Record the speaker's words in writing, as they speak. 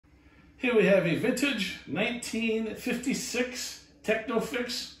Here we have a vintage 1956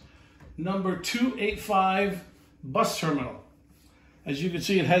 Technofix number 285 bus terminal. As you can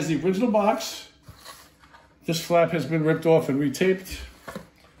see, it has the original box. This flap has been ripped off and retaped.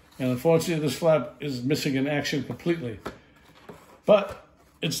 And unfortunately, this flap is missing in action completely. But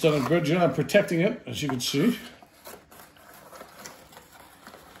it's done a good job protecting it, as you can see.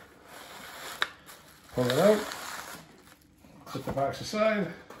 Pull it out. Put the box aside.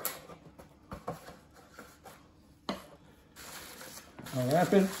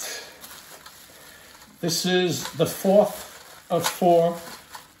 Unwrap it. This is the fourth of 4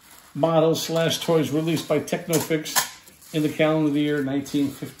 models / toys released by Technofix in the calendar year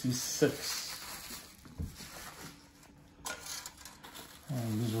 1956.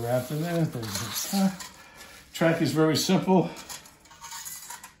 And these are wrapped in there. Track is very simple.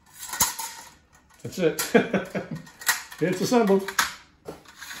 That's it. It's assembled.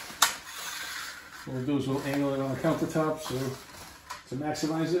 What we'll do is we'll angle it on the countertop to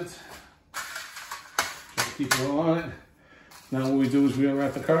maximize it. Try to keep it all on it. Now what we do is we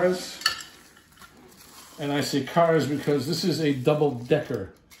unwrap the cars. And I say cars because this is a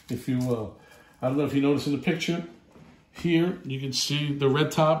double-decker, if you will. I don't know if you notice in the picture. Here you can see the red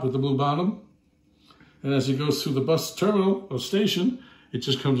top with the blue bottom. And as it goes through the bus terminal or station, it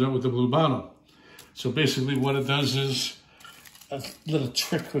just comes out with the blue bottom. So basically what it does is a little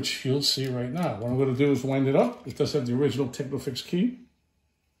trick, which you'll see right now. What I'm going to do is wind it up. It does have the original Technofix key.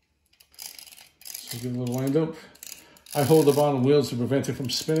 So give it a little wind up. I hold the bottom wheels to prevent it from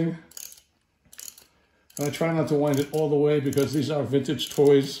spinning. And I try not to wind it all the way because these are vintage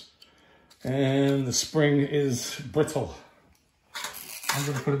toys and the spring is brittle. I'm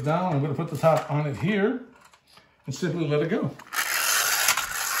going to put it down. I'm going to put the top on it here and simply let it go.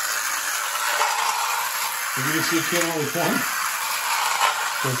 You can see it came out with one.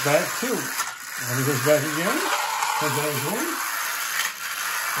 Goes back 2. And it goes back again. Comes out with 1.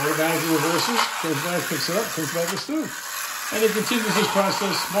 Automatically reverses. Goes back, picks it up, comes back with 2. And it continues this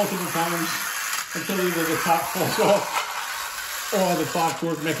process multiple times until either the top falls off or the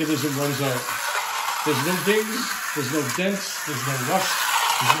clockwork mechanism runs out. There's no dings, there's no dents, there's no rust,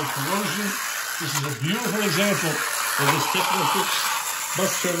 there's no corrosion. This is a beautiful example of this Technofix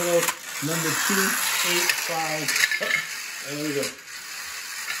bus terminal number 285. Oh, and there we go.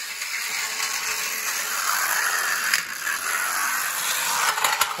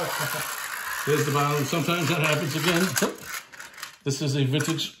 There's the bottom. Sometimes that happens again. This is a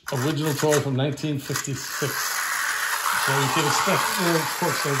vintage original toy from 1956. So you can expect little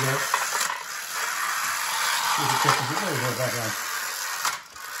quirks like that.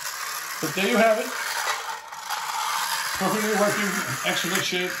 But there you have it. Perfectly working, excellent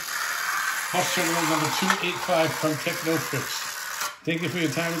shape. Bus terminal number 285 from Technofix. Thank you for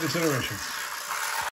your time and consideration.